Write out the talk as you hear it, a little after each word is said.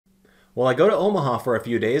Well, I go to Omaha for a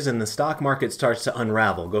few days and the stock market starts to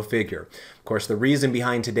unravel. Go figure. Of course, the reason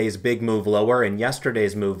behind today's big move lower and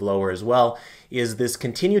yesterday's move lower as well is this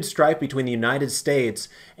continued strife between the United States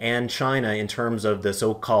and China in terms of the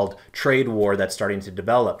so-called trade war that's starting to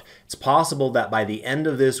develop. It's possible that by the end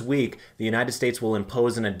of this week, the United States will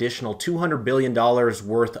impose an additional $200 billion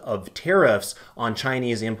worth of tariffs on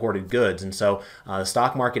Chinese imported goods. And so the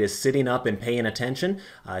stock market is sitting up and paying attention.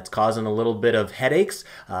 It's causing a little bit of headaches.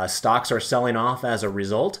 Stocks are selling off as a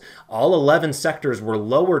result. All 11 sectors were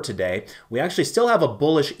lower today. We actually still have a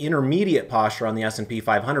bullish intermediate posture on the S&P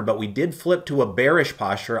 500, but we did flip to a bearish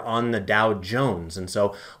posture on the Dow Jones. And so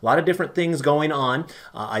a lot of different things going on.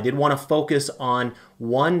 I did want to focus on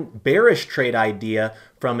one bearish trade idea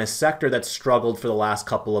from a sector that's struggled for the last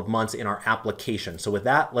couple of months in our application. So with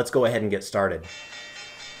that, let's go ahead and get started.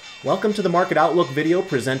 Welcome to the Market Outlook video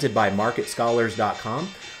presented by MarketScholars.com.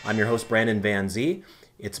 I'm your host, Brandon Van Zee.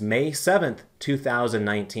 It's May 7th,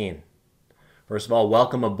 2019. First of all,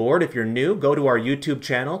 welcome aboard. If you're new, go to our YouTube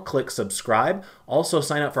channel, click subscribe. Also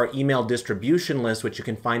sign up for our email distribution list, which you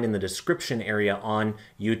can find in the description area on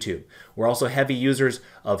YouTube. We're also heavy users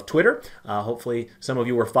of Twitter. Hopefully some of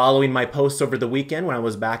you were following my posts over the weekend when I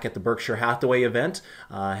was back at the Berkshire Hathaway event.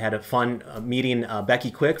 Had a fun meeting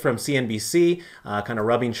Becky Quick from CNBC, kind of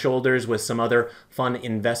rubbing shoulders with some other fun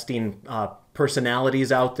investing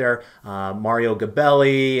personalities out there, Mario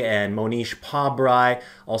Gabelli and Monish Pabrai,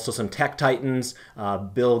 also some tech titans,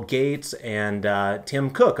 Bill Gates and Tim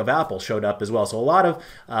Cook of Apple showed up as well. So a lot of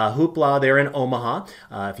hoopla there in Omaha.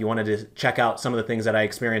 If you wanted to check out some of the things that I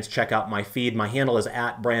experienced, check out my feed. My handle is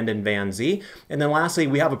 @BrandonVanZee. And then lastly,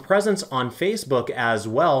 we have a presence on Facebook as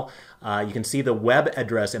well. You can see the web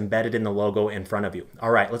address embedded in the logo in front of you.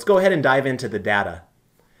 All right, let's go ahead and dive into the data.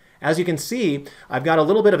 As you can see, I've got a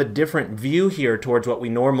little bit of a different view here towards what we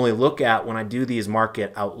normally look at when I do these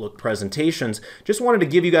market outlook presentations. Just wanted to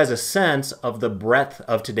give you guys a sense of the breadth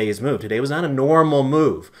of today's move. Today was not a normal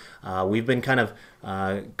move. We've been kind of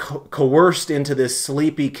coerced into this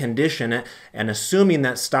sleepy condition and assuming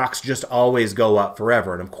that stocks just always go up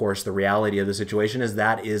forever. And of course, the reality of the situation is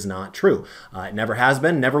that is not true. It never has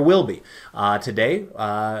been, never will be. Today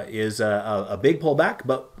is a big pullback,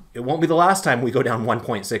 but it won't be the last time we go down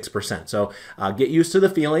 1.6%. So get used to the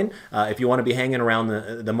feeling if you want to be hanging around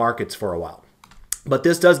the markets for a while. But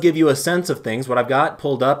this does give you a sense of things. What I've got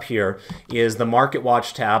pulled up here is the Market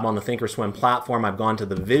Watch tab on the Thinkorswim platform. I've gone to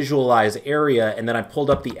the Visualize area, and then I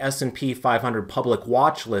pulled up the S&P 500 public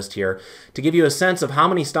watch list here to give you a sense of how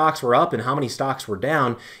many stocks were up and how many stocks were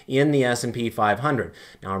down in the S&P 500.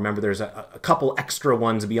 Now remember, there's a couple extra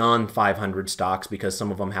ones beyond 500 stocks because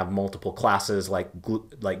some of them have multiple classes, like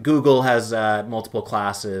Google has multiple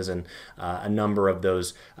classes, and a number of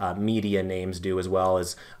those media names do, as well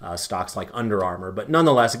as stocks like Under Armour. But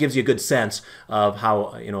nonetheless, it gives you a good sense of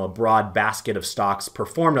how a broad basket of stocks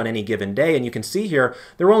performed on any given day. And you can see here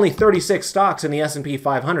there were only 36 stocks in the S&P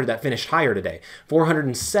 500 that finished higher today.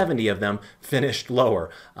 470 of them finished lower.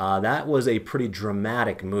 That was a pretty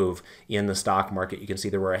dramatic move in the stock market. You can see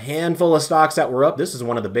there were a handful of stocks that were up. This is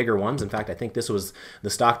one of the bigger ones. In fact, I think this was the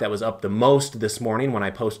stock that was up the most this morning when I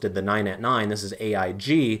posted the 9 at 9. This is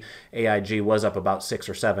AIG. AIG was up about 6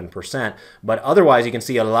 or 7%. But otherwise, you can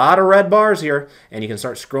see a lot of red bars here. And you can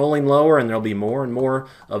start scrolling lower and there'll be more and more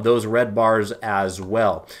of those red bars as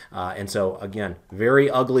well. And so again, very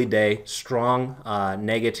ugly day, strong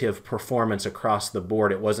negative performance across the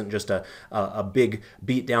board. It wasn't just a big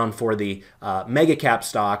beat down for the mega cap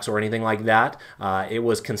stocks or anything like that. It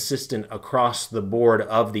was consistent across the board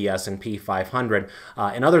of the S&P 500.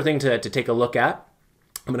 Another thing to take a look at,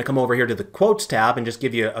 I'm going to come over here to the quotes tab and just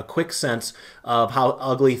give you a quick sense of how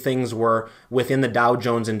ugly things were within the Dow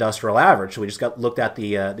Jones Industrial Average. So we just looked at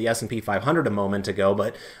the S&P 500 a moment ago,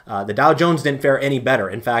 but the Dow Jones didn't fare any better.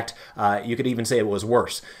 In fact, you could even say it was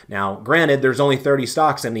worse. Now, granted, there's only 30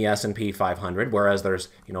 stocks in the S&P 500, whereas there's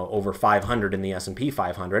over 500 in the S&P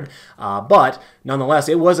 500. But nonetheless,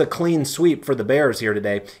 it was a clean sweep for the bears here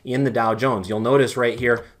today in the Dow Jones. You'll notice right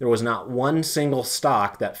here there was not one single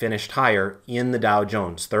stock that finished higher in the Dow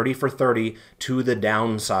Jones. 30 for 30 to the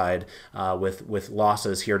downside with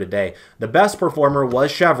losses here today. The best performer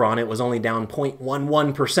was Chevron. It was only down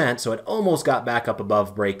 0.11%, so it almost got back up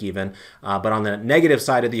above break even. But on the negative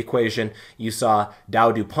side of the equation, you saw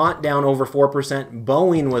Dow DuPont down over 4%.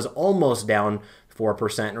 Boeing was almost down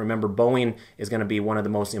 4%. And remember, Boeing is going to be one of the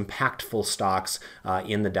most impactful stocks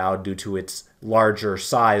in the Dow due to its larger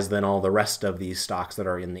size than all the rest of these stocks that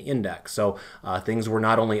are in the index. So things were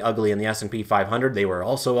not only ugly in the S&P 500, they were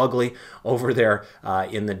also ugly over there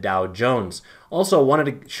in the Dow Jones. Also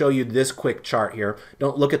wanted to show you this quick chart here.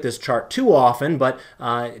 Don't look at this chart too often, but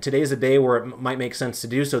today is a day where it might make sense to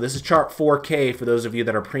do so. This is chart 4K for those of you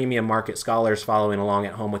that are premium market scholars following along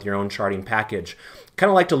at home with your own charting package. Kind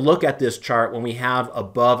of like to look at this chart when we have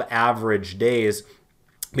above average days,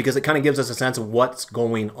 because it kind of gives us a sense of what's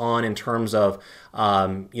going on in terms of,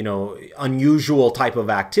 you know, unusual type of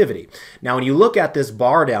activity. Now, when you look at this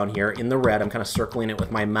bar down here in the red, I'm kind of circling it with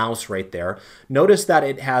my mouse right there. Notice that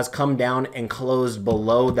it has come down and closed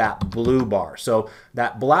below that blue bar. So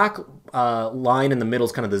that black line in the middle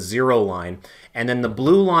is kind of the zero line, and then the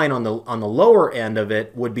blue line on the lower end of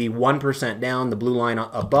it would be 1% down. The blue line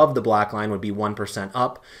above the black line would be 1%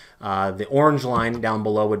 up. The orange line down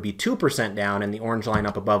below would be 2% down, and the orange line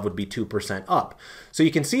up above would be 2% up. So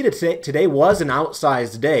you can see that today was an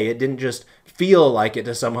outsized day. It didn't just feel like it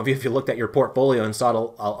to some of you. If you looked at your portfolio and saw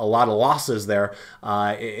a lot of losses there,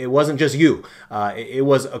 it wasn't just you. It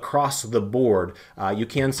was across the board. You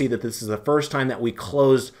can see that this is the first time that we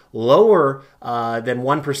closed lower than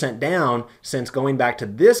 1% down since going back to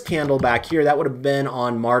this candle back here. That would have been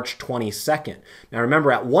on March 22nd. Now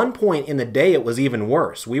remember, at one point in the day it was even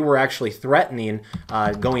worse. We were actually threatening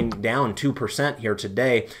going down 2% here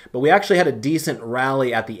today, but we actually had a decent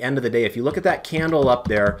rally at the end of the day. If you look at that candle up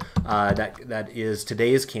there, that is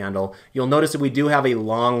today's candle, you'll notice that we do have a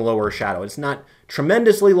long lower shadow. It's not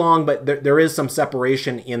tremendously long, but there is some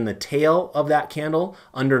separation in the tail of that candle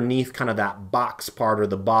underneath kind of that box part or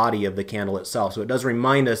the body of the candle itself. So it does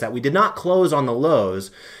remind us that we did not close on the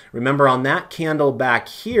lows. Remember, on that candle back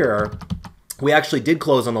here, we actually did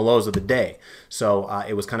close on the lows of the day. So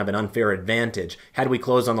it was kind of an unfair advantage. Had we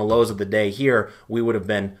closed on the lows of the day here, we would have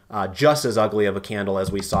been just as ugly of a candle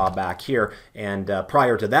as we saw back here. And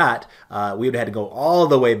prior to that, we would have had to go all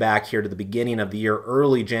the way back here to the beginning of the year,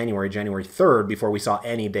 early January, January 3rd, before we saw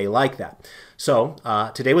any day like that. So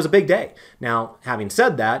today was a big day. Now, having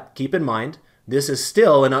said that, keep in mind, this is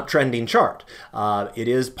still an uptrending chart. It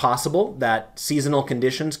is possible that seasonal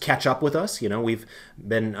conditions catch up with us. You know, we've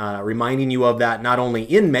been reminding you of that not only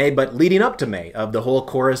in May, but leading up to May, of the whole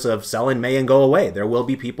chorus of sell in May and go away. There will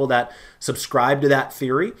be people that subscribe to that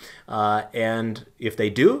theory, and if they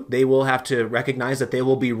do, they will have to recognize that they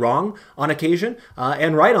will be wrong on occasion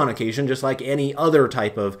and right on occasion, just like any other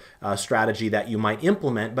type of strategy that you might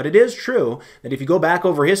implement. But it is true that if you go back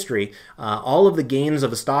over history, all of the gains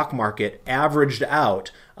of the stock market averaged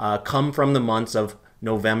out come from the months of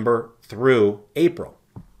November through April.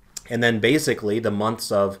 And then basically the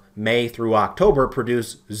months of May through October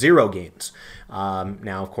produce zero gains.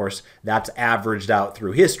 Now, of course, that's averaged out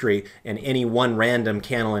through history, and any one random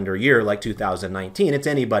calendar year like 2019, it's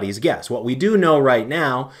anybody's guess. What we do know right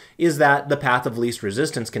now is that the path of least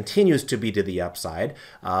resistance continues to be to the upside.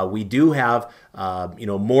 We do have you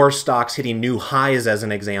know, more stocks hitting new highs, as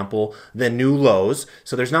an example, than new lows.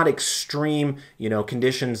 So there's not extreme, you know,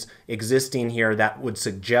 conditions existing here that would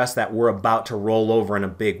suggest that we're about to roll over in a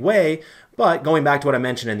big way. But going back to what I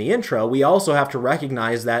mentioned in the intro, we also have to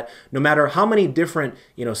recognize that no matter how many different,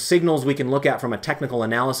 you know, signals we can look at from a technical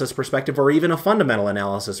analysis perspective or even a fundamental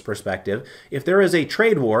analysis perspective, if there is a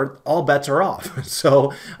trade war, all bets are off.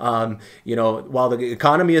 So, you know, while the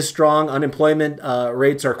economy is strong, unemployment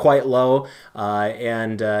rates are quite low,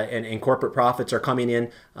 and corporate profits are coming in,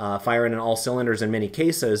 firing on all cylinders in many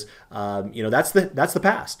cases, you know, that's the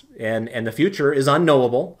past, and the future is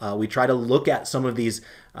unknowable. We try to look at some of these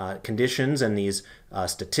conditions and these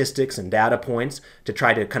statistics and data points to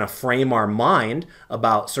try to kind of frame our mind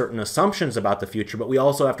about certain assumptions about the future, but we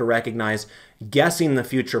also have to recognize guessing the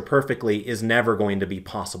future perfectly is never going to be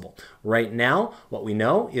possible. Right now, what we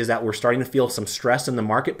know is that we're starting to feel some stress in the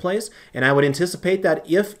marketplace, and I would anticipate that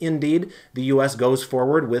if indeed the U.S. goes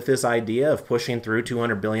forward with this idea of pushing through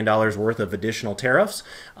 $200 billion worth of additional tariffs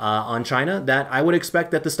on China, that I would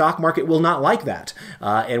expect that the stock market will not like that,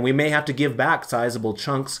 and we may have to give back sizable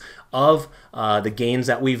chunks of the gains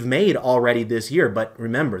that we've made already this year. But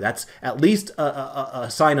remember, that's at least a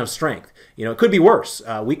sign of strength. You know, it could be worse.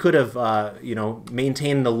 We could have, you know,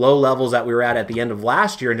 maintained the low levels that we were at the end of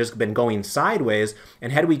last year and just been going sideways.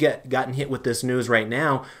 And had we gotten hit with this news right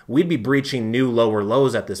now, we'd be breaching new lower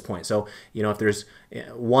lows at this point. So, you know, if there's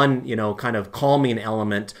one, you know, kind of calming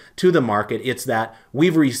element to the market, it's that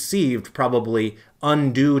we've received probably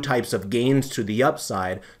undue types of gains to the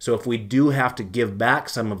upside. So if we do have to give back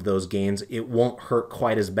some of those gains, it won't hurt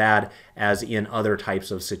quite as bad as in other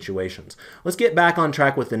types of situations. Let's get back on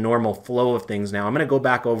track with the normal flow of things now. I'm going to go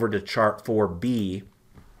back over to chart 4B.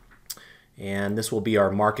 And this will be our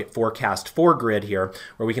market forecast 4 grid here,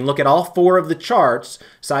 where we can look at all 4 of the charts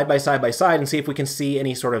side by side and see if we can see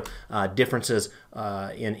any sort of differences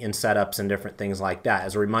in setups and different things like that.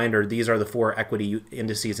 As a reminder, these are the 4 equity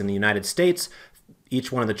indices in the United States. Each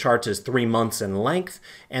one of the charts is 3 months in length,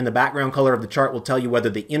 and the background color of the chart will tell you whether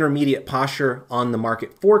the intermediate posture on the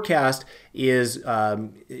market forecast is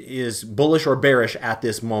bullish or bearish at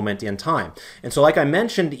this moment in time. And so like I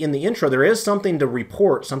mentioned in the intro, there is something to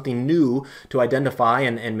report, something new to identify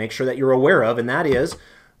and make sure that you're aware of, and that is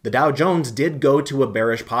the Dow Jones did go to a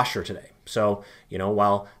bearish posture today. So, you know,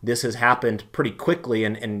 while this has happened pretty quickly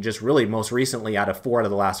and just really most recently out of 4 out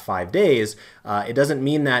of the last 5 days, it doesn't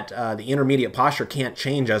mean that the intermediate posture can't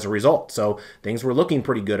change as a result. So things were looking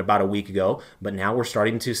pretty good about a week ago, but now we're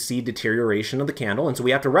starting to see deterioration of the candle. And so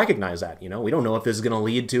we have to recognize that. You know, we don't know if this is going to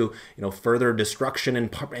lead to, you know, further destruction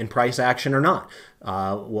in price action or not.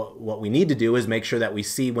 What we need to do is make sure that we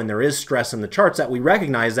see when there is stress in the charts that we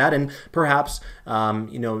recognize that and perhaps,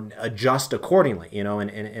 you know, adjust accordingly, you know,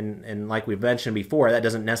 and like we've mentioned before, that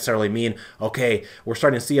doesn't necessarily mean, okay, we're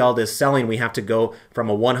starting to see all this selling, we have to go from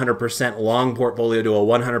a 100% long portfolio to a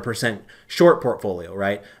 100% short portfolio,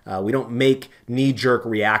 right? We don't make knee-jerk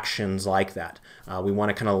reactions like that. We want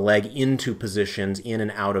to kind of leg into positions in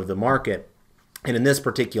and out of the market. And in this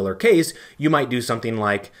particular case, you might do something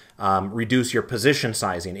like reduce your position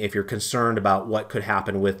sizing if you're concerned about what could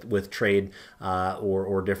happen with trade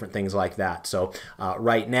or different things like that. So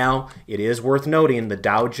right now, it is worth noting the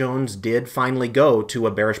Dow Jones did finally go to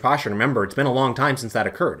a bearish posture. Remember, it's been a long time since that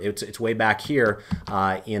occurred. It's way back here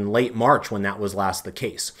in late March when that was last the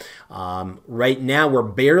case. Right now, we're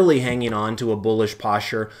barely hanging on to a bullish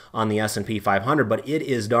posture on the S&P 500, but it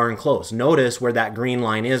is darn close. Notice where that green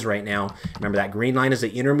line is right now. Remember, that green line is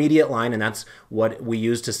the intermediate line, and that's what we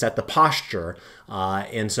use to set the posture.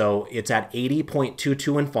 And so it's at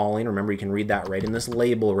 80.22 and falling. Remember, you can read that right in this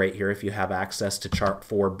label right here if you have access to chart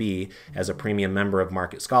 4B as a premium member of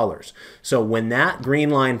Market Scholars. So when that green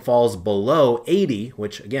line falls below 80,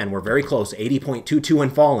 which again, we're very close, 80.22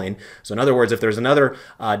 and falling. So in other words, if there's another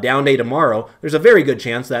down day tomorrow, there's a very good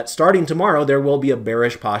chance that starting tomorrow, there will be a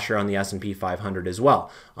bearish posture on the S&P 500 as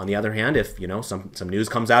well. On the other hand, if, you know, some news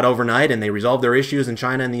comes out overnight and they resolve their issues and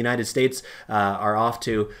China and the United States are off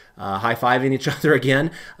to high-fiving each other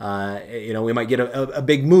again, you know, we might get a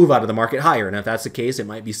big move out of the market higher. And if that's the case, it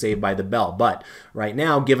might be saved by the bell. But right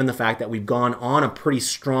now, given the fact that we've gone on a pretty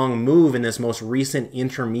strong move in this most recent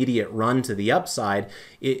intermediate run to the upside,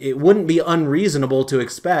 it wouldn't be unreasonable to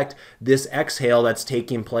expect this exhale that's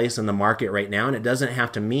taking place in the market right now. And it doesn't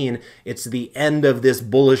have to mean it's the end of this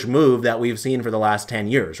bullish move that we've seen for the last 10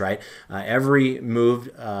 years, right? Every move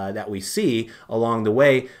that we see along the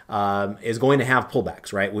way is going to have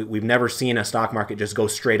pullbacks, right? We've never seen a stock market just go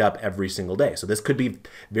straight up every single day. So this could be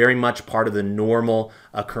very much part of the normal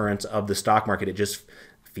occurrence of the stock market. It just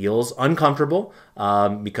feels uncomfortable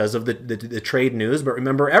because of the trade news. But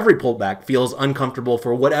remember, every pullback feels uncomfortable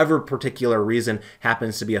for whatever particular reason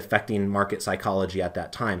happens to be affecting market psychology at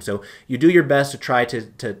that time. So you do your best to try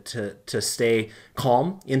to stay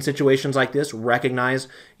calm in situations like this, recognize,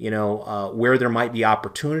 you know, where there might be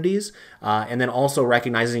opportunities, and then also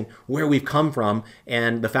recognizing where we've come from,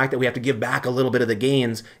 and the fact that we have to give back a little bit of the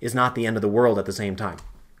gains is not the end of the world at the same time.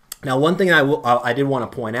 Now, one thing I did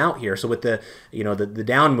want to point out here, so with the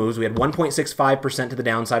down moves, we had 1.65% to the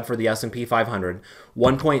downside for the S&P 500,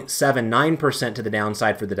 1.79% to the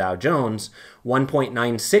downside for the Dow Jones,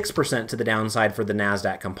 1.96% to the downside for the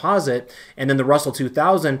NASDAQ Composite, and then the Russell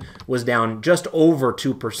 2000 was down just over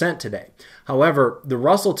 2% today. However, the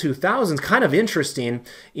Russell 2000 is kind of interesting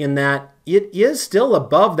in that it is still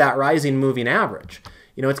above that rising moving average.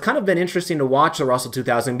 You know, it's kind of been interesting to watch the Russell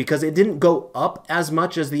 2000 because it didn't go up as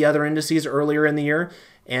much as the other indices earlier in the year,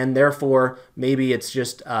 and therefore maybe it's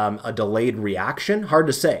just a delayed reaction. Hard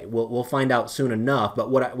to say. We'll find out soon enough.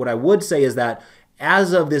 But what I would say is that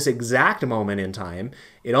as of this exact moment in time,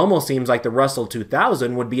 it almost seems like the Russell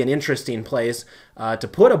 2000 would be an interesting place to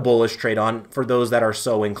put a bullish trade on for those that are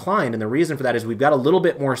so inclined. And the reason for that is we've got a little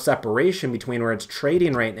bit more separation between where it's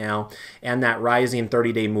trading right now and that rising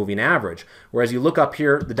 30-day moving average. Whereas you look up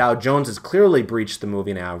here, the Dow Jones has clearly breached the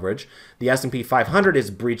moving average. The S&P 500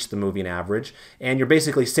 has breached the moving average. And you're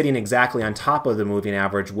basically sitting exactly on top of the moving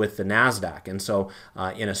average with the NASDAQ. And so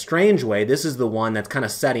in a strange way, this is the one that's kind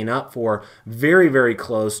of setting up for very, very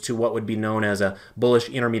close to what would be known as a bullish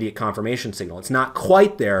intermediate confirmation signal. It's not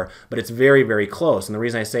quite there, but it's very, very close. And the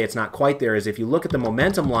reason I say it's not quite there is if you look at the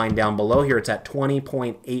momentum line down below here, it's at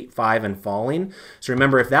 20.85 and falling. So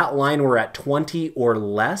remember, if that line were at 20 or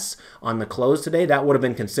less on the close today, that would have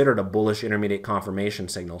been considered a bullish intermediate confirmation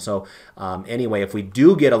signal. So anyway, if we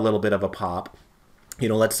do get a little bit of a pop,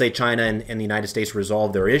 let's say China and the United States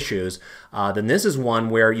resolve their issues, then this is one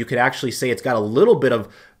where you could actually say it's got a little bit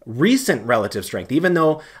of recent relative strength. Even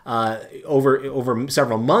though over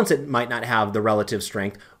several months it might not have the relative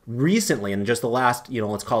strength, recently, in just the last,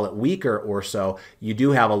 let's call it week or so, you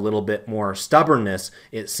do have a little bit more stubbornness,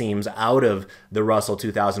 it seems, out of the Russell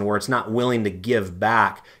 2000, where it's not willing to give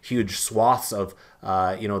back huge swaths of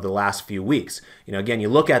the last few weeks. Again, you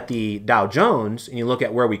look at the Dow Jones and you look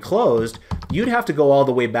at where we closed, you'd have to go all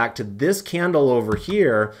the way back to this candle over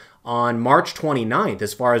here on March 29th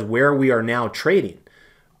as far as where we are now trading.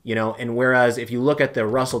 And whereas if you look at the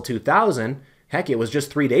Russell 2000, heck, it was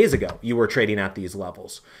just 3 days ago you were trading at these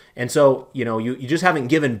levels. And so, you just haven't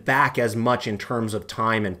given back as much in terms of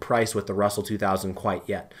time and price with the Russell 2000 quite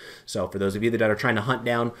yet. So for those of you that are trying to hunt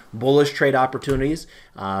down bullish trade opportunities,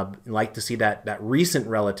 like to see that recent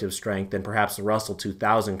relative strength, then perhaps the Russell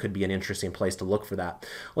 2000 could be an interesting place to look for that.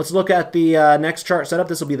 Let's look at the next chart setup.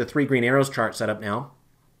 This will be the 3 green arrows chart setup now.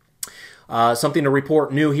 Something to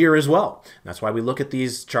report new here as well. That's why we look at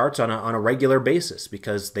these charts on a regular basis,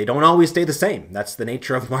 because they don't always stay the same. That's the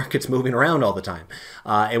nature of markets moving around all the time.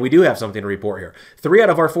 And we do have something to report here. 3 out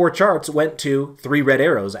of our 4 charts went to 3 red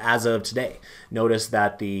arrows as of today. Notice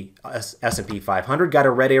that the S&P 500 got a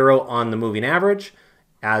red arrow on the moving average,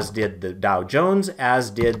 as did the Dow Jones, as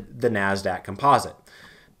did the NASDAQ composite.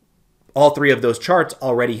 All 3 of those charts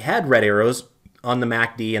already had red arrows on the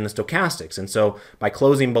MACD and the stochastics. And so by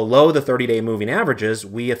closing below the 30-day moving averages,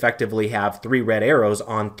 we effectively have 3 red arrows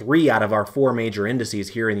on 3 out of our 4 major indices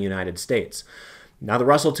here in the United States. Now the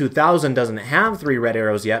Russell 2000 doesn't have 3 red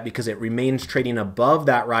arrows yet because it remains trading above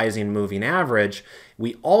that rising moving average.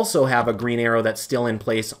 We also have a green arrow that's still in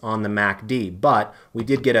place on the MACD, but we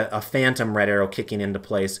did get a phantom red arrow kicking into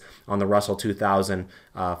place on the Russell 2000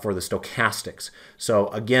 for the stochastics. So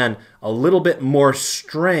again, a little bit more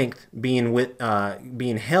strength being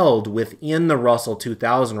held within the Russell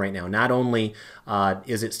 2000 right now. Not only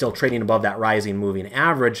is it still trading above that rising moving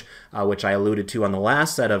average, which I alluded to on the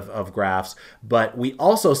last set of graphs, but we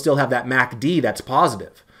also still have that MACD that's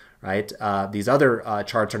positive. Right? These other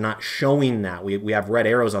charts are not showing that. We have red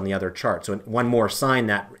arrows on the other chart. So one more sign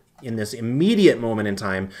that in this immediate moment in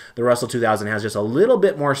time, the Russell 2000 has just a little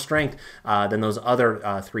bit more strength than those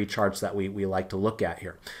other 3 charts that we like to look at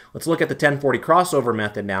here. Let's look at the 1040 crossover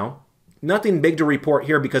method now. Nothing big to report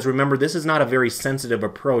here because remember, this is not a very sensitive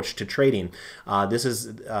approach to trading. This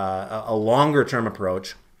is a longer term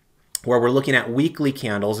approach, where we're looking at weekly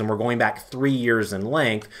candles and we're going back 3 years in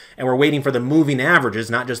length, and we're waiting for the moving averages,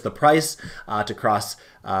 not just the price to cross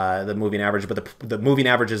the moving average, but the moving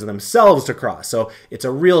averages themselves to cross. So it's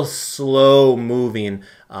a real slow moving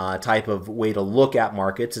type of way to look at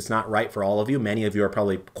markets. It's not right for all of you. Many of you are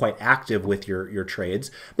probably quite active with your trades.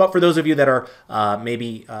 But for those of you that are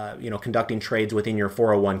maybe conducting trades within your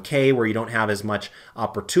 401k, where you don't have as much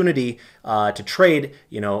opportunity to trade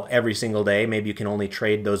every single day, maybe you can only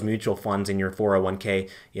trade those mutual funds in your 401k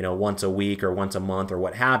once a week or once a month or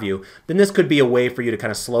what have you, then this could be a way for you to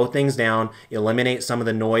kind of slow things down, eliminate some of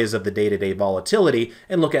the noise of the day-to-day volatility,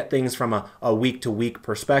 and look at things from a week-to-week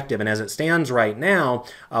perspective. And as it stands right now,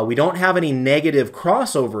 we don't have any negative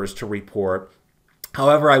crossovers to report.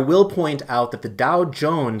 However, I will point out that the Dow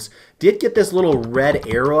Jones did get this little red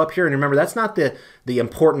arrow up here. And remember, that's not the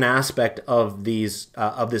important aspect of this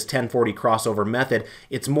 1040 crossover method.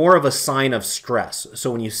 It's more of a sign of stress.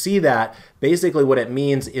 So when you see that, basically what it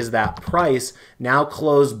means is that price now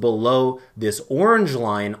closed below this orange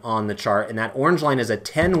line on the chart. And that orange line is a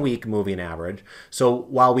 10-week moving average. So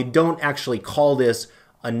while we don't actually call this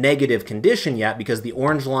a negative condition yet, because the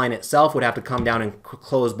orange line itself would have to come down and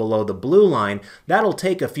close below the blue line, that'll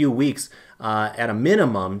take a few weeks at a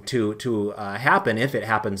minimum to happen, if it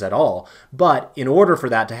happens at all. But in order for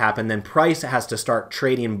that to happen, then price has to start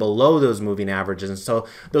trading below those moving averages. And so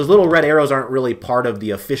those little red arrows aren't really part of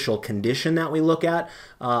the official condition that we look at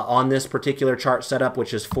on this particular chart setup,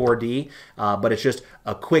 which is 4D, but it's just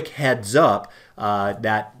a quick heads up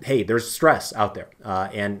that, hey, there's stress out there.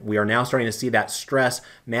 And we are now starting to see that stress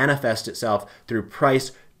manifest itself through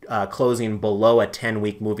price closing below a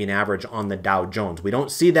 10-week moving average on the Dow Jones. We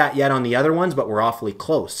don't see that yet on the other ones, but we're awfully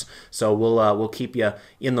close. So we'll keep you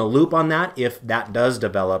in the loop on that if that does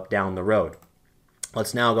develop down the road.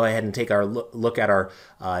 Let's now go ahead and take our look at our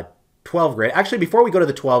 12 grid. Actually, before we go to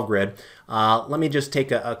the 12 grid, let me just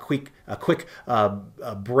take a quick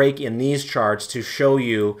break in these charts to show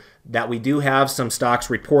you that we do have some stocks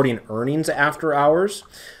reporting earnings after hours.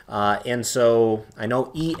 And so I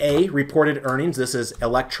know EA reported earnings. This is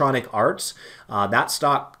Electronic Arts. That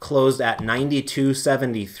stock closed at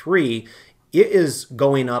 92.73. It is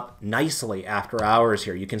going up nicely after hours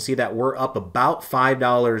here. You can see that we're up about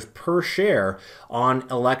 $5 per share on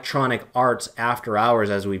Electronic Arts after hours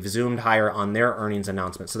as we've zoomed higher on their earnings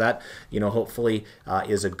announcement. So that, hopefully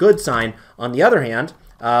is a good sign. On the other hand,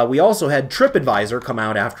 we also had TripAdvisor come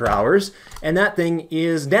out after hours, and that thing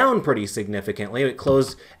is down pretty significantly. It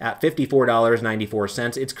closed at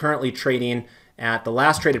 $54.94. It's currently trading at, the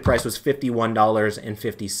last traded price was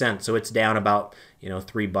 $51.50. So it's down about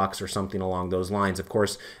 $3 or something along those lines. Of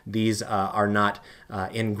course, these are not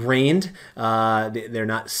ingrained. They're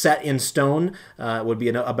not set in stone, would be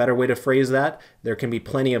a better way to phrase that. There can be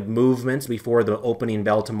plenty of movements before the opening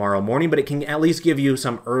bell tomorrow morning, but it can at least give you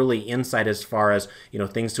some early insight as far as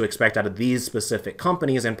things to expect out of these specific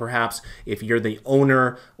companies, and perhaps if you're the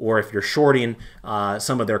owner or if you're shorting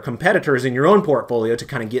some of their competitors in your own portfolio, to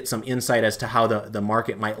kind of get some insight as to how the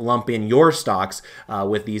market might lump in your stocks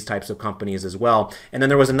with these types of companies as well. And then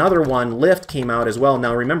there was another one, Lyft, came out as well.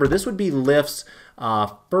 Now remember, this would be Lyft's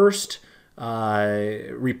first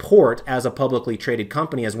report as a publicly traded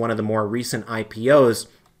company, as one of the more recent IPOs.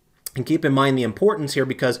 And keep in mind the importance here,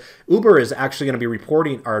 because Uber is actually going to be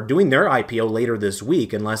reporting or doing their IPO later this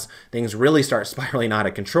week, unless things really start spiraling out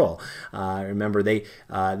of control. Remember,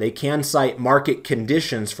 they can cite market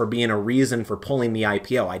conditions for being a reason for pulling the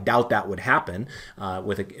IPO. I doubt that would happen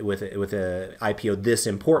with a IPO this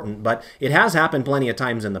important, but it has happened plenty of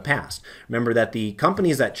times in the past. Remember that the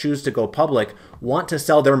companies that choose to go public want to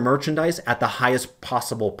sell their merchandise at the highest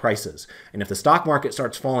possible prices. And if the stock market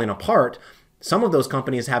starts falling apart, some of those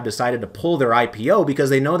companies have decided to pull their IPO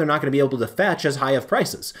because they know they're not going to be able to fetch as high of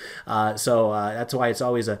prices. So that's why it's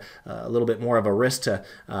always a little bit more of a risk to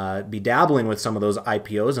be dabbling with some of those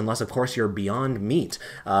IPOs, unless, of course, you're Beyond Meat.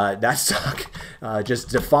 That stock just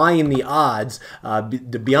defying the odds.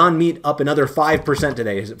 The Beyond Meat up another 5%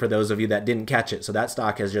 today, for those of you that didn't catch it. So that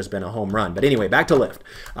stock has just been a home run. But anyway, back to Lyft.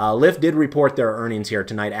 Lyft did report their earnings here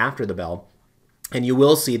tonight after the bell. And you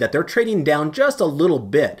will see that they're trading down just a little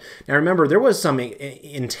bit. Now remember, there was some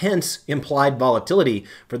intense implied volatility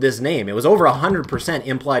for this name. It was over 100%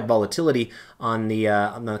 implied volatility on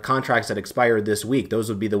the contracts that expired this week. Those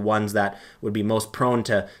would be the ones that would be most prone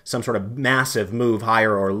to some sort of massive move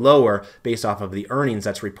higher or lower based off of the earnings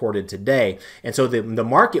that's reported today. And so the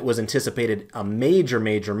market was anticipated a major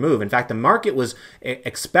move. In fact, the market was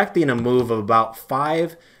expecting a move of about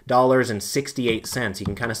 $5.68. You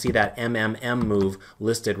can kind of see that MMM move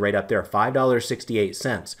listed right up there,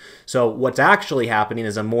 $5.68. So what's actually happening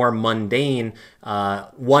is a more mundane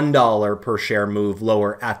 $1 per share move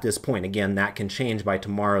lower at this point. Again, that can change by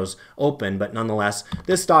tomorrow's open, but nonetheless,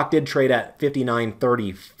 this stock did trade at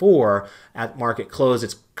 $59.34 at market close.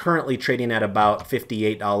 It's currently trading at about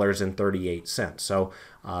 $58.38. So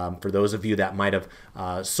for those of you that might have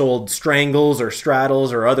sold strangles or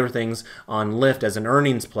straddles or other things on Lyft as an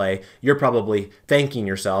earnings play, you're probably thanking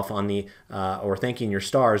yourself on the or thanking your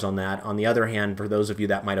stars on that. On the other hand, for those of you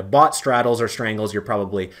that might have bought straddles or strangles, you're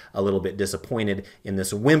probably a little bit disappointed in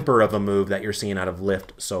this whimper of a move that you're seeing out of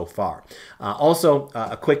Lyft so far. Also,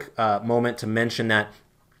 a quick moment to mention that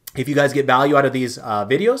if you guys get value out of these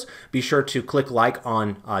videos, be sure to click like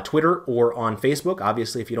on Twitter or on Facebook.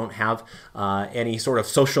 Obviously, if you don't have any sort of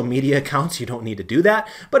social media accounts, you don't need to do that.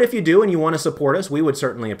 But if you do and you want to support us, we would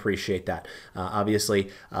certainly appreciate that. Obviously,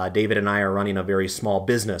 David and I are running a very small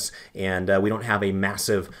business, and we don't have a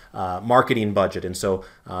massive marketing budget. And so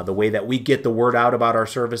the way that we get the word out about our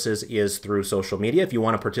services is through social media. If you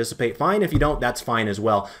want to participate, fine. If you don't, that's fine as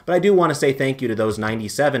well. But I do want to say thank you to those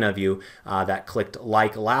 97 of you that clicked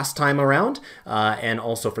like last time around, and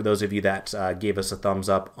also for those of you that gave us a thumbs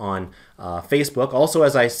up on Facebook. Also,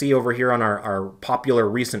 as I see over here on our popular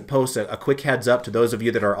recent posts, a quick heads up to those of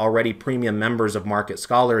you that are already premium members of Market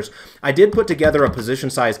Scholars. I did put together a position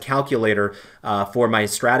size calculator for my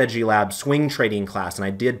Strategy Lab swing trading class, and I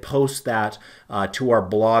did post that to our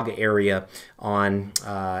blog area on,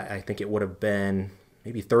 I think it would have been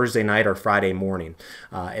maybe Thursday night or Friday morning.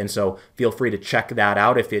 And so feel free to check that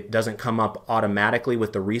out. If it doesn't come up automatically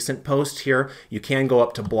with the recent post here, you can go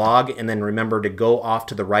up to blog and then remember to go off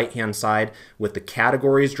to the right-hand side with the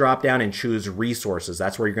categories drop down and choose resources.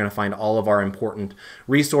 That's where you're going to find all of our important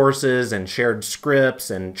resources and shared scripts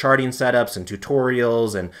and charting setups and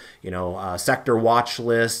tutorials and sector watch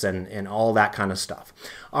lists and all that kind of stuff.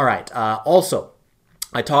 All right. Also,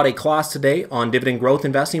 I taught a class today on dividend growth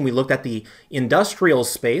investing. We looked at the industrial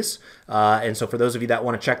space. And so for those of you that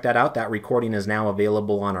want to check that out, that recording is now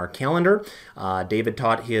available on our calendar. David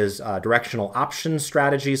taught his directional options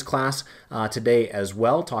strategies class today as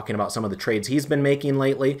well, talking about some of the trades he's been making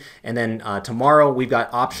lately. And then tomorrow we've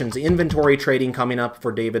got options inventory trading coming up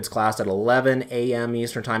for David's class at 11 a.m.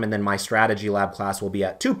 Eastern time. And then my strategy lab class will be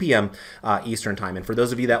at 2 p.m. Eastern time. And for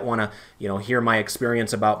those of you that want to, hear my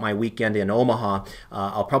experience about my weekend in Omaha,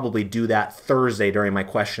 I'll probably do that Thursday during my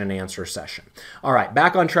question and answer session. All right,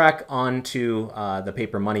 back on track onto the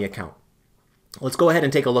paper money account. Let's go ahead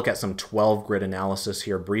and take a look at some 12 grid analysis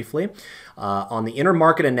here briefly. On the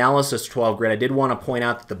intermarket analysis 12 grid, I did want to point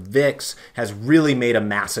out that the VIX has really made a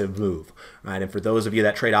massive move. Right? And for those of you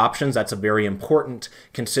that trade options, that's a very important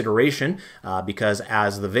consideration because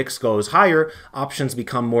as the VIX goes higher, options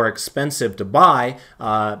become more expensive to buy,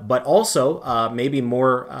 but also maybe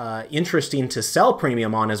more interesting to sell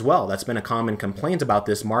premium on as well. That's been a common complaint about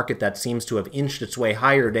this market that seems to have inched its way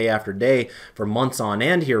higher day after day for months on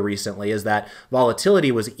end here recently, is that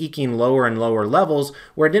volatility was eking lower and lower levels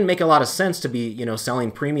where it didn't make a lot of sense to be, selling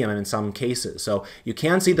premium in some cases. So you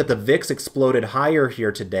can see that the VIX exploded higher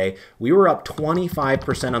here today. We were up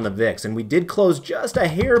 25% on the VIX, and we did close just a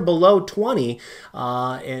hair below 20,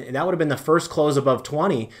 and that would have been the first close above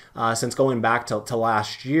 20 since going back to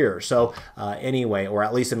last year. So anyway, or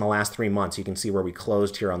at least in the last 3 months, you can see where we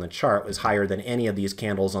closed here on the chart was higher than any of these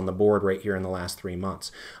candles on the board right here in the last 3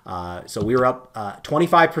 months. So we were up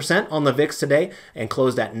 25% on the VIX today and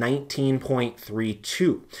closed at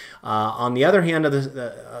 19.32. On the other hand of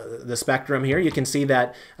the spectrum here, you can see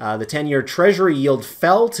that the 10-year Treasury yield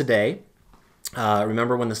fell today.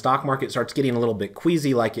 Remember, when the stock market starts getting a little bit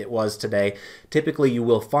queasy like it was today, typically you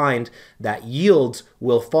will find that yields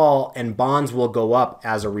will fall and bonds will go up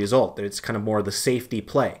as a result. It's kind of more the safety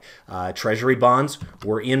play. Treasury bonds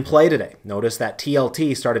were in play today. Notice that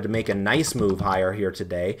TLT started to make a nice move higher here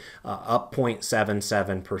today, up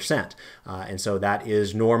 0.77%. And so that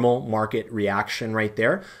is normal market reaction right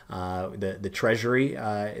there. The Treasury,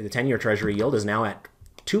 the 10-year Treasury yield is now at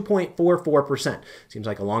 2.44%. Seems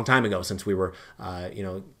like a long time ago since we were,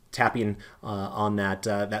 tapping on that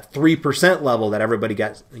 3% level that everybody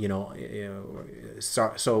got,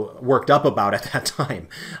 so worked up about at that time.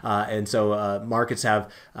 And so markets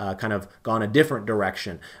have kind of gone a different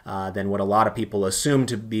direction than what a lot of people assumed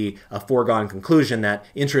to be a foregone conclusion, that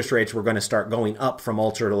interest rates were going to start going up from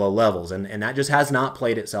ultra low levels. And that just has not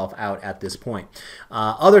played itself out at this point.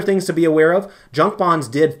 Other things to be aware of: junk bonds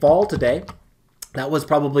did fall today. That was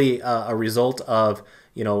probably a result of,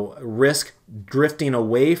 risk drifting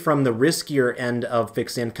away from the riskier end of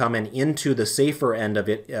fixed income and into the safer end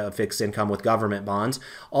of fixed income with government bonds.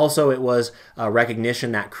 Also, it was a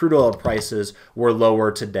recognition that crude oil prices were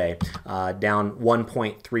lower today, down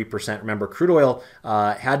 1.3%. Remember, crude oil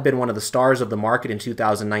had been one of the stars of the market in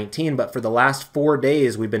 2019, but for the last 4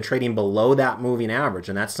 days, we've been trading below that moving average,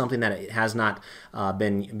 and that's something that it has not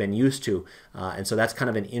been used to. And so that's kind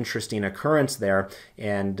of an interesting occurrence there,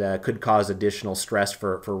 and could cause additional stress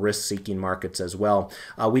for risk-seeking markets as well.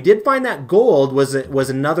 We did find that gold was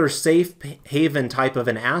another safe haven type of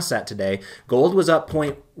an asset today. Gold was up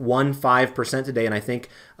 0.15% today, and I think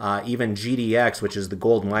even GDX, which is the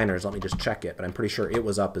gold miners, let me just check it, but I'm pretty sure it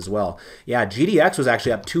was up as well. Yeah, GDX was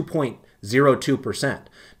actually up 2.02%.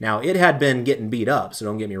 Now, it had been getting beat up, so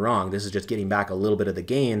don't get me wrong. This is just getting back a little bit of the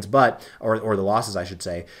gains, or the losses, I should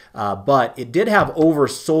say. But it did have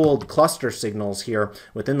oversold cluster signals here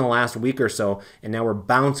within the last week or so, and now we're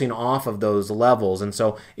bouncing off of those levels. And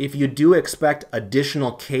so if you do expect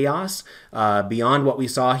additional chaos beyond what we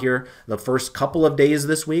saw here the first couple of days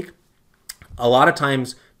this week, a lot of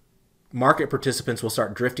times market participants will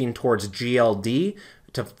start drifting towards GLD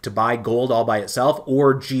to buy gold all by itself,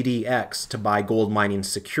 or GDX to buy gold mining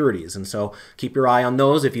securities. And so keep your eye on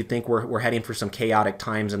those if you think we're heading for some chaotic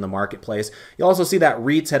times in the marketplace. You'll also see that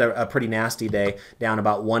REITs had a pretty nasty day, down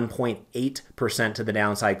about 1.8% to the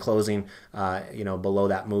downside, closing below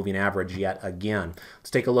that moving average yet again. Let's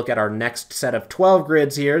take a look at our next set of 12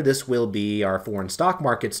 grids here. This will be our foreign stock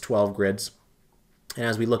markets 12 grids. And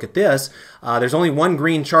as we look at this, there's only one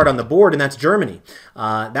green chart on the board, and that's Germany.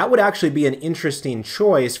 That would actually be an interesting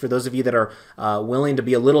choice for those of you that are willing to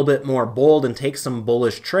be a little bit more bold and take some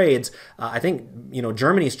bullish trades. I think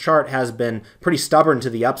Germany's chart has been pretty stubborn to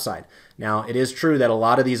the upside. Now, it is true that a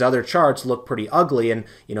lot of these other charts look pretty ugly, and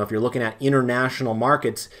if you're looking at international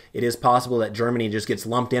markets, it is possible that Germany just gets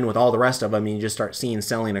lumped in with all the rest of them and you just start seeing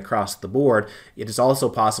selling across the board. It is also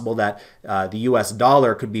possible that the US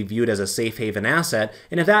dollar could be viewed as a safe haven asset,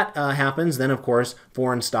 and if that happens, then of course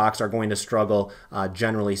foreign stocks are going to struggle,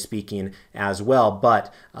 generally speaking, as well.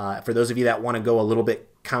 But for those of you that want to go a little bit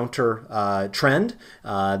counter trend,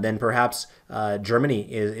 then perhaps Germany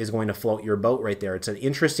is going to float your boat right there. It's an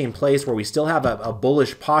interesting place where we still have a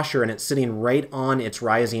bullish posture, and it's sitting right on its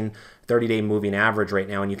rising 30-day moving average right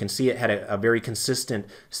now, and you can see it had a very consistent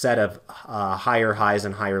set of higher highs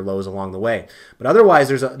and higher lows along the way. But otherwise,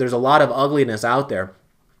 there's a lot of ugliness out there.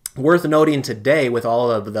 Worth noting today, with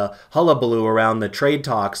all of the hullabaloo around the trade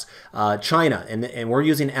talks, China, and we're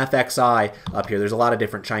using FXI up here. There's a lot of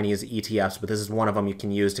different Chinese ETFs, but this is one of them you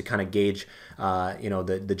can use to kind of gauge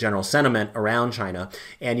the general sentiment around China.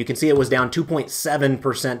 And you can see it was down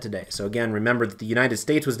 2.7% today. So again, remember that the United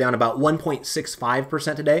States was down about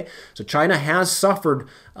 1.65% today. So China has suffered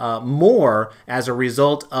more as a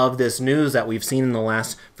result of this news that we've seen in the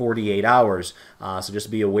last 48 hours. So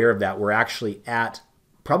just be aware of that. We're actually at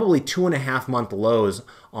probably 2.5-month lows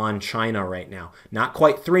on China right now. Not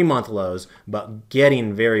quite 3-month lows, but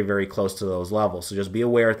getting very, very close to those levels. So just be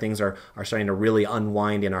aware things are starting to really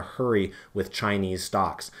unwind in a hurry with Chinese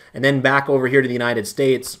stocks. And then back over here to the United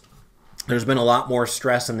States, there's been a lot more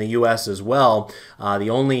stress in the U.S. as well.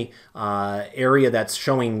 The only area that's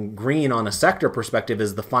showing green on a sector perspective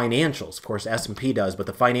is the financials. Of course, S&P does, but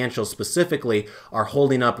the financials specifically are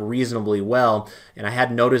holding up reasonably well. And I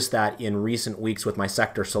had noticed that in recent weeks with my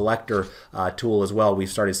sector selector tool as well. We've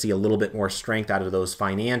started to see a little bit more strength out of those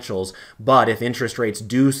financials. But if interest rates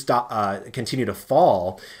do continue to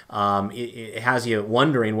fall, it has you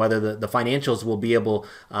wondering whether the financials will be able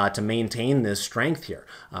to maintain this strength here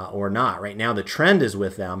or not. Right now, the trend is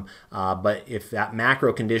with them, but if that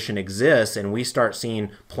macro condition exists and we start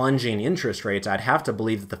seeing plunging interest rates, I'd have to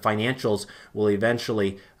believe that the financials will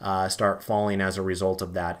eventually start falling as a result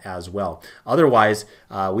of that as well. Otherwise,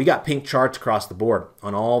 we got pink charts across the board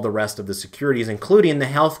on all the rest of the securities, including the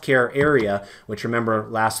healthcare area, which remember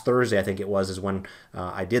last Thursday, I think it was, is when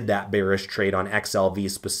I did that bearish trade on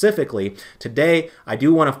XLV specifically. Today, I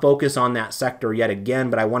do want to focus on that sector yet again,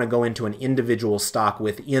 but I want to go into an individual stock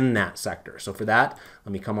within that sector. So for that,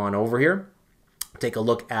 let me come on over here, take a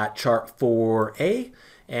look at chart 4A,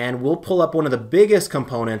 and we'll pull up one of the biggest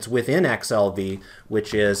components within XLV,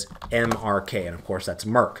 which is MRK, and of course that's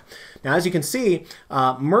Merck. Now, as you can see,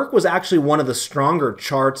 Merck was actually one of the stronger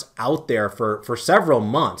charts out there for several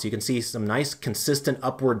months. You can see some nice consistent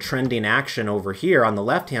upward trending action over here on the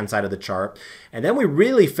left-hand side of the chart, and then we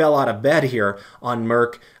really fell out of bed here on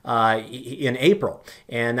Merck in April,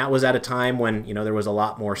 and that was at a time when there was a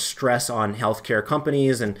lot more stress on healthcare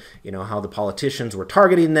companies and how the politicians were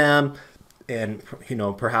targeting them, and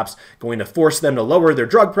perhaps going to force them to lower their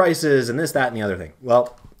drug prices and this, that, and the other thing.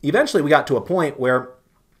 Well, eventually we got to a point where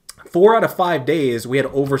 4 out of 5 days we had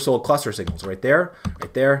oversold cluster signals right there,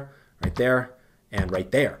 right there, right there, and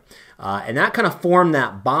right there. And that kind of formed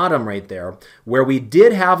that bottom right there where we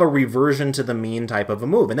did have a reversion to the mean type of a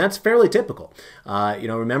move. And that's fairly typical.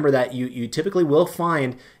 Remember that you typically will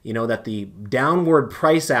find, that the downward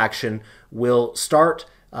price action will start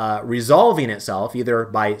resolving itself either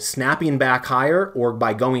by snapping back higher or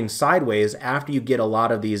by going sideways after you get a lot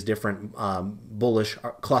of these different bullish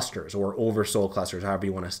clusters or oversold clusters, however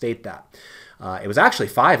you want to state that. It was actually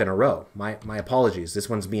 5 in a row. My apologies. This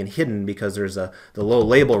one's being hidden because there's the low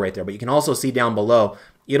label right there. But you can also see down below,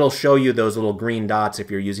 it'll show you those little green dots if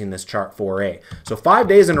you're using this chart 4A. So 5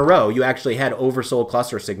 days in a row, you actually had oversold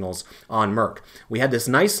cluster signals on Merck. We had this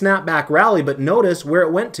nice snapback rally, but notice where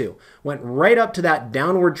it went to. Went right up to that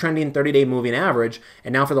downward trending 30-day moving average,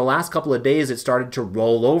 and now for the last couple of days, it started to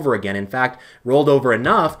roll over again. In fact, rolled over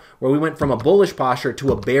enough where we went from a bullish posture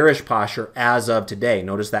to a bearish posture as of today.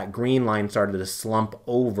 Notice that green line started to slump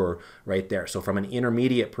over right there. So from an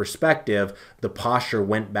intermediate perspective, the posture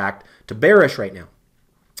went back to bearish right now.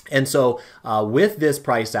 And so with this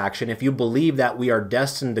price action, if you believe that we are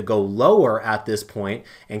destined to go lower at this point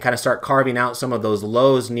and kind of start carving out some of those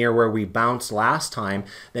lows near where we bounced last time,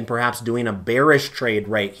 then perhaps doing a bearish trade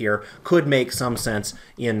right here could make some sense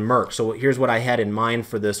in Merck. So here's what I had in mind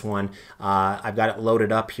for this one. I've got it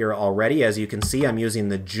loaded up here already. As you can see, I'm using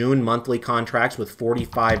the June monthly contracts with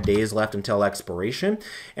 45 days left until expiration.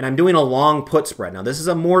 And I'm doing a long put spread. Now, this is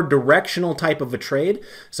a more directional type of a trade.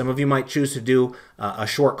 Some of you might choose to do a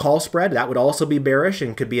short short call spread. That would also be bearish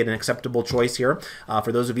and could be an acceptable choice here.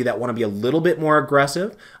 For those of you that want to be a little bit more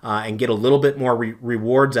aggressive and get a little bit more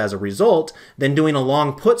rewards as a result, then doing a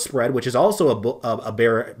long put spread, which is also a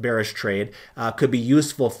bearish trade, could be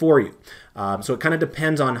useful for you. So it kind of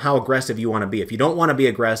depends on how aggressive you want to be. If you don't want to be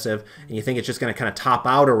aggressive and you think it's just going to kind of top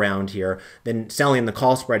out around here, then selling the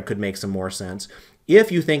call spread could make some more sense.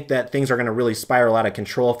 If you think that things are going to really spiral out of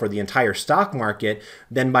control for the entire stock market,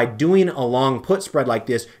 then by doing a long put spread like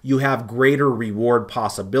this, you have greater reward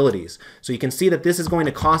possibilities. So you can see that this is going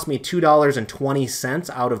to cost me $2.20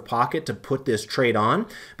 out of pocket to put this trade on.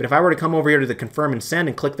 But if I were to come over here to the confirm and send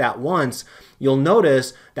and click that once, you'll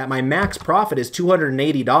notice that my max profit is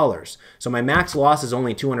 $280. So my max loss is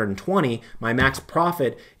only $220. My max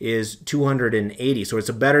profit is $280. So it's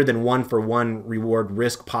a better than one-for-one reward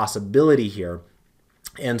risk possibility here.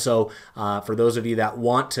 And so for those of you that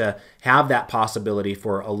want to have that possibility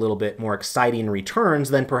for a little bit more exciting returns,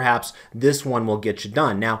 then perhaps this one will get you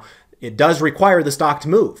done. Now, it does require the stock to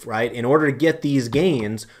move, right? In order to get these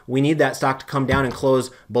gains, we need that stock to come down and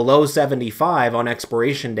close below 75 on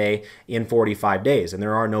expiration day in 45 days. And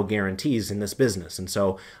there are no guarantees in this business. And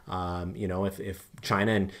so, you know, if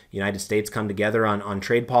China and United States come together on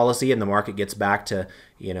trade policy and the market gets back to,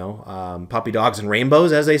 you know, puppy dogs and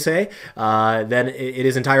rainbows, as they say, then it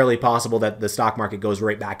is entirely possible that the stock market goes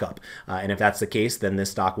right back up. And if that's the case, then this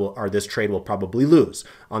stock will, or this trade will probably lose.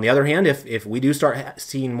 On the other hand, if we do start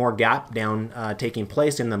seeing more gap down taking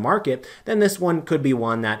place in the market, then this one could be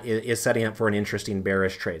one that is setting up for an interesting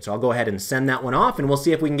bearish trade. So I'll go ahead and send that one off, and we'll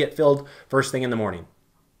see if we can get filled first thing in the morning.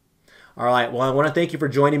 All right, well, I want to thank you for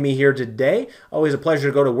joining me here today. Always a pleasure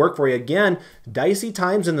to go to work for you. Again, dicey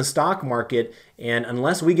times in the stock market, and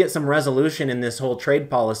unless we get some resolution in this whole trade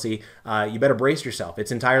policy, you better brace yourself.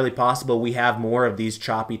 It's entirely possible we have more of these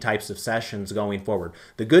choppy types of sessions going forward.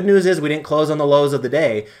 The good news is we didn't close on the lows of the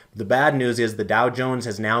day. The bad news is the Dow Jones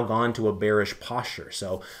has now gone to a bearish posture.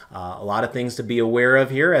 So a lot of things to be aware of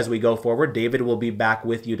here as we go forward. David will be back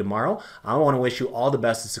with you tomorrow. I want to wish you all the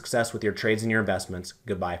best of success with your trades and your investments.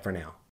 Goodbye for now.